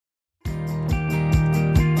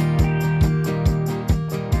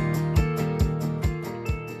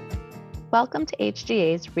Welcome to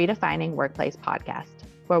HGA's Redefining Workplace podcast,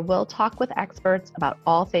 where we'll talk with experts about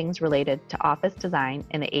all things related to office design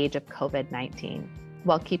in the age of COVID-19,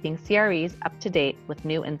 while keeping CREs up to date with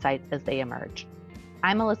new insights as they emerge.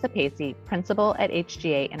 I'm Melissa Pacey, principal at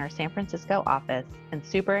HGA in our San Francisco office, and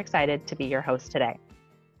super excited to be your host today.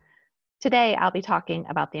 Today, I'll be talking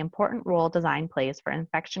about the important role design plays for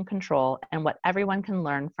infection control and what everyone can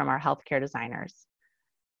learn from our healthcare designers.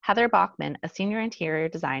 Heather Bachman, a senior interior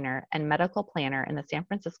designer and medical planner in the San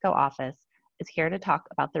Francisco office, is here to talk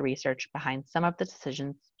about the research behind some of the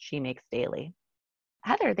decisions she makes daily.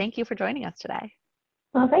 Heather, thank you for joining us today.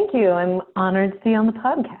 Well, thank you. I'm honored to be on the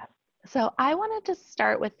podcast. So I wanted to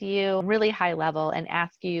start with you really high level and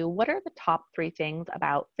ask you, what are the top 3 things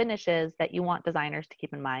about finishes that you want designers to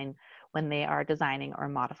keep in mind when they are designing or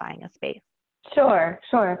modifying a space? Sure.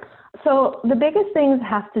 So the biggest things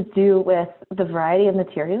have to do with the variety of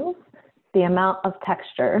materials, the amount of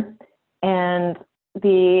texture, and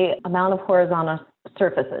the amount of horizontal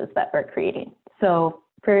surfaces that we're creating. So,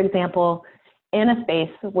 for example, in a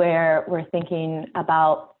space where we're thinking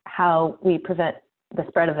about how we prevent the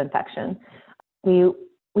spread of infection, we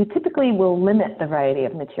typically will limit the variety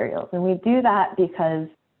of materials. And we do that because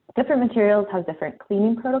different materials have different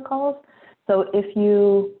cleaning protocols. So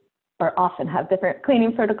often have different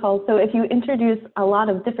cleaning protocols. So if you introduce a lot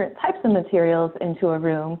of different types of materials into a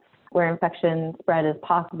room where infection spread is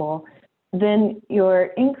possible, then you're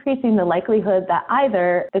increasing the likelihood that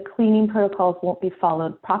either the cleaning protocols won't be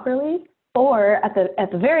followed properly, or at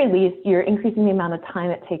the very least, you're increasing the amount of time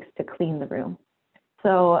it takes to clean the room.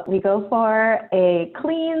 So we go for a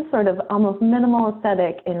clean, sort of almost minimal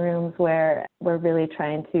aesthetic in rooms where we're really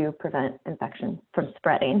trying to prevent infection from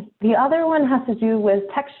spreading. The other one has to do with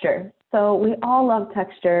texture. So we all love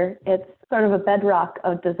texture. It's sort of a bedrock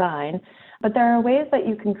of design, but there are ways that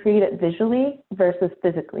you can create it visually versus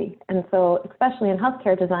physically. And so especially in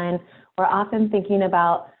healthcare design, we're often thinking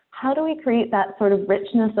about how do we create that sort of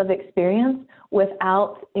richness of experience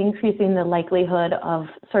without increasing the likelihood of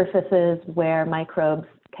surfaces where microbes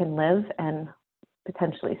can live and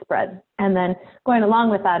potentially spread. And then going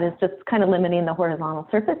along with that is just kind of limiting the horizontal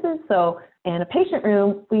surfaces. So in a patient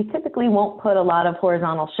room, we typically won't put a lot of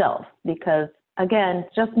horizontal shelves because, again,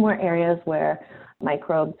 just more areas where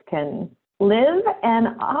microbes can live and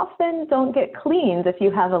often don't get cleaned if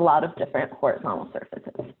you have a lot of different horizontal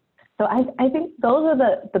surfaces. So I think those are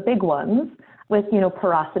the big ones, with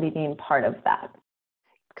porosity being part of that.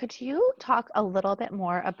 Could you talk a little bit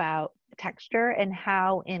more about texture and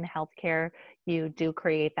how in healthcare you do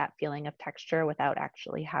create that feeling of texture without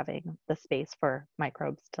actually having the space for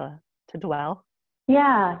microbes to dwell?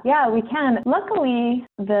 Yeah, we can. Luckily,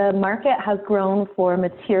 the market has grown for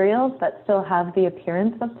materials that still have the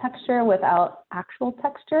appearance of texture without actual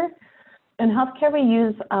texture. In healthcare, we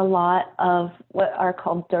use a lot of what are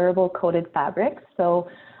called durable coated fabrics. So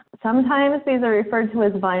sometimes these are referred to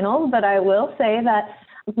as vinyls, but I will say that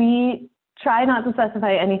we try not to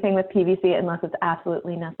specify anything with PVC unless it's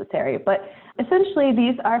absolutely necessary. But essentially,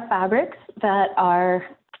 these are fabrics that are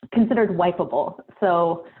considered wipeable.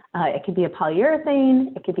 So it could be a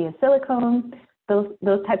polyurethane, it could be a silicone.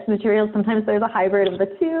 Those types of materials, sometimes there's a hybrid of the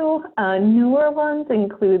two. Newer ones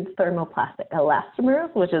include thermoplastic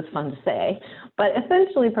elastomers, which is fun to say, but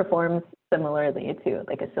essentially performs similarly to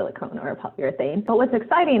like a silicone or a polyurethane. But what's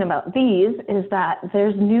exciting about these is that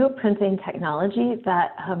there's new printing technology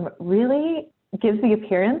that really gives the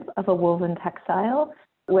appearance of a woven textile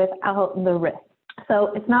without the risk.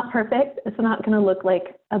 So it's not perfect. It's not going to look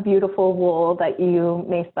like a beautiful wool that you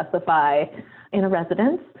may specify in a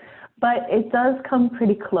residence, but it does come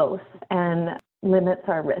pretty close and limits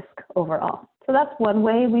our risk overall. So that's one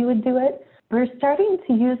way we would do it. We're starting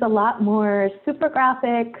to use a lot more super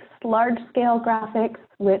graphics, large-scale graphics,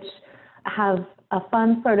 which have a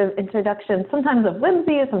fun sort of introduction, sometimes of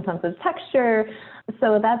whimsy, sometimes of texture.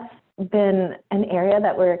 So that's been an area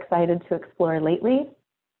that we're excited to explore lately.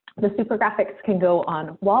 The super graphics can go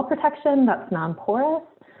on wall protection, that's non-porous.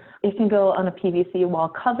 It can go on a PVC wall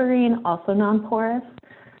covering, also non-porous.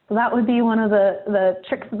 So that would be one of the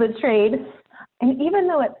tricks of the trade. And even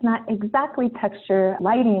though it's not exactly texture,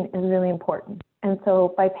 lighting is really important. And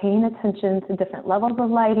so by paying attention to different levels of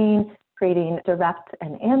lighting, creating direct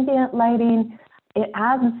and ambient lighting, it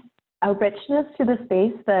adds a richness to the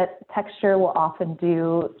space that texture will often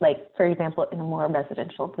do, like, for example, in a more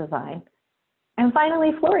residential design. And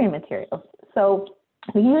finally, flooring materials. So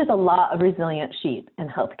we use a lot of resilient sheet in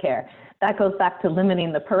healthcare. That goes back to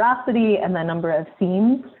limiting the porosity and the number of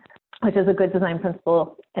seams, which is a good design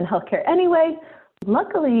principle in healthcare anyway.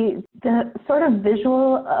 Luckily, the sort of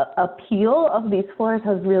visual appeal of these floors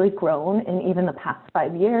has really grown in even the past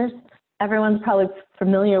 5 years. everyone's probably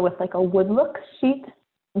familiar with like a wood look sheet.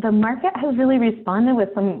 The market has really responded with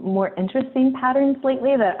some more interesting patterns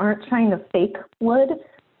lately that aren't trying to fake wood.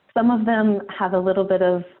 Some of them have a little bit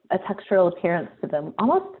of a textural appearance to them,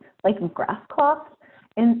 almost like grass cloth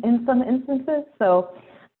in some instances. So,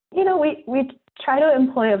 you know, we try to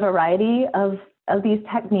employ a variety of these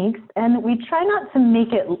techniques, and we try not to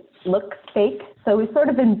make it look fake. So we sort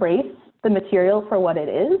of embrace the material for what it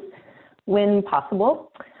is when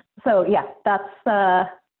possible. So yeah, that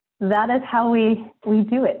is how we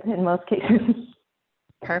do it in most cases.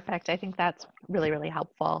 Perfect. I think that's really, really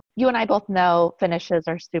helpful. You and I both know finishes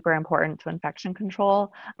are super important to infection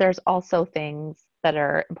control. There's also things that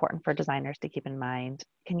are important for designers to keep in mind.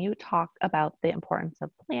 Can you talk about the importance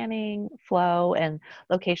of planning, flow, and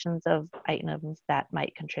locations of items that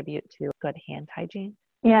might contribute to good hand hygiene?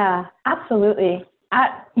 Yeah, absolutely.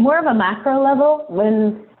 At more of a macro level,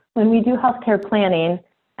 when we do healthcare planning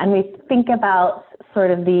and we think about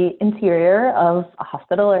sort of the interior of a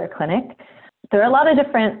hospital or a clinic, there are a lot of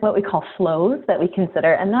different what we call flows that we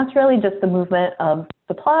consider, and that's really just the movement of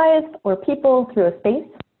supplies or people through a space.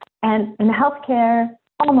 And in healthcare,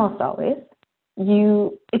 almost always,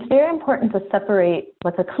 it's very important to separate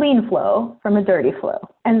what's a clean flow from a dirty flow.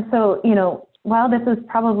 And so, you know, while this is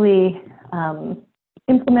probably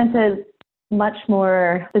implemented much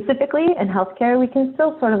more specifically in healthcare, we can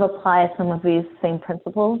still sort of apply some of these same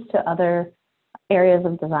principles to other areas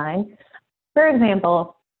of design. For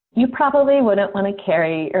example, you probably wouldn't want to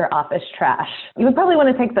carry your office trash. You would probably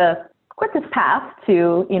want to take the quickest path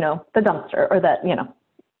to, you know, the dumpster or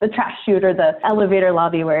the trash chute or the elevator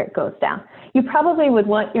lobby where it goes down. You probably would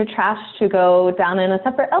want your trash to go down in a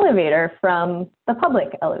separate elevator from the public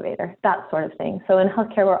elevator, that sort of thing. So in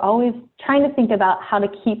healthcare, we're always trying to think about how to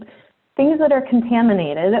keep things that are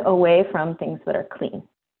contaminated away from things that are clean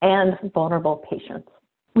and vulnerable patients.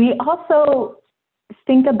 We also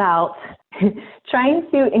think about trying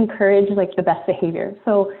to encourage like the best behavior.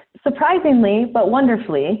 So surprisingly, but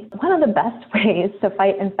wonderfully, one of the best ways to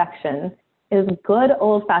fight infection is good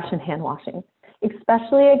old-fashioned hand washing,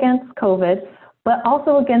 especially against COVID, but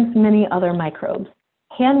also against many other microbes.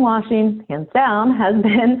 Hand washing, hands down, has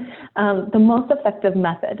been the most effective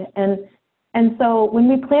method. And so when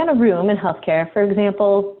we plan a room in healthcare, for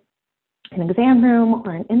example, an exam room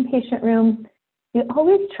or an inpatient room, you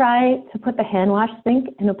always try to put the hand wash sink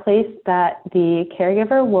in a place that the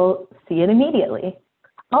caregiver will see it immediately.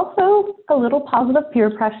 Also, a little positive peer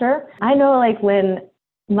pressure. I know like when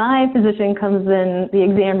my physician comes in the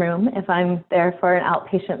exam room, if I'm there for an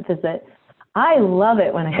outpatient visit, I love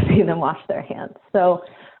it when I see them wash their hands. So,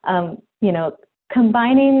 you know,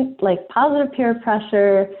 combining like positive peer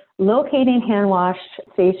pressure, locating hand wash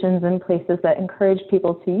stations in places that encourage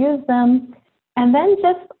people to use them, and then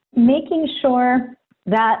just making sure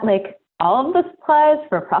that like all of the supplies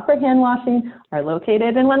for proper hand washing are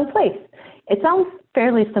located in one place. It sounds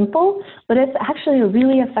fairly simple, but it's actually a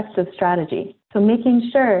really effective strategy. So making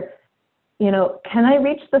sure, you know, can I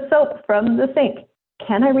reach the soap from the sink?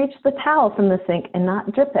 Can I reach the towel from the sink and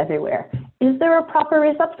not drip everywhere? Is there a proper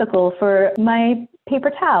receptacle for my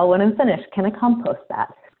paper towel when I'm finished? Can I compost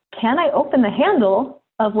that? Can I open the handle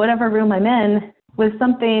of whatever room I'm in with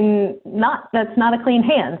something that's not a clean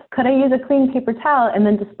hand? Could I use a clean paper towel and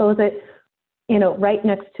then dispose it, you know, right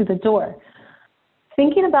next to the door?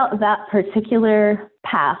 Thinking about that particular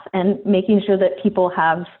path and making sure that people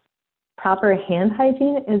have proper hand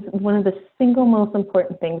hygiene is one of the single most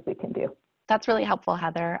important things we can do. That's really helpful,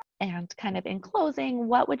 Heather. And kind of in closing,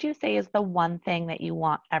 what would you say is the one thing that you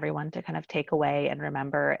want everyone to kind of take away and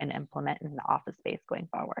remember and implement in the office space going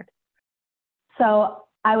forward? So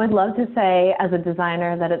I would love to say as a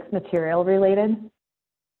designer that it's material related,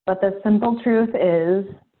 but the simple truth is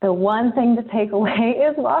the one thing to take away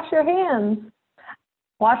is wash your hands.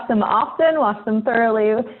 Wash them often, wash them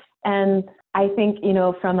thoroughly. And I think, you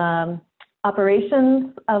know, from a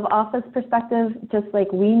operations of office perspective, just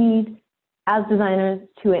like we need as designers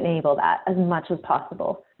to enable that as much as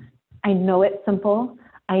possible. I know it's simple.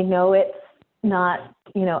 I know it's not,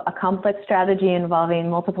 you know, a complex strategy involving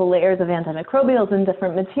multiple layers of antimicrobials and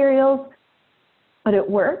different materials, but it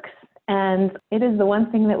works. And it is the one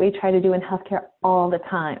thing that we try to do in healthcare all the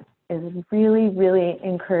time is really, really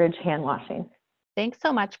encourage hand washing. Thanks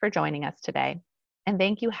so much for joining us today. And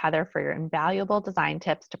thank you, Heather, for your invaluable design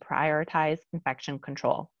tips to prioritize infection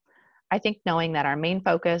control. I think knowing that our main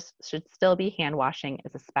focus should still be hand washing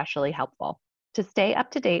is especially helpful. To stay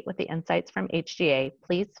up to date with the insights from HGA,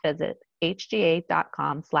 please visit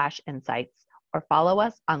hga.com/insights or follow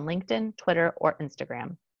us on LinkedIn, Twitter, or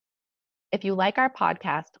Instagram. If you like our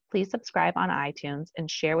podcast, please subscribe on iTunes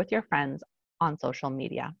and share with your friends on social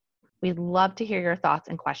media. We'd love to hear your thoughts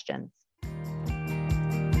and questions.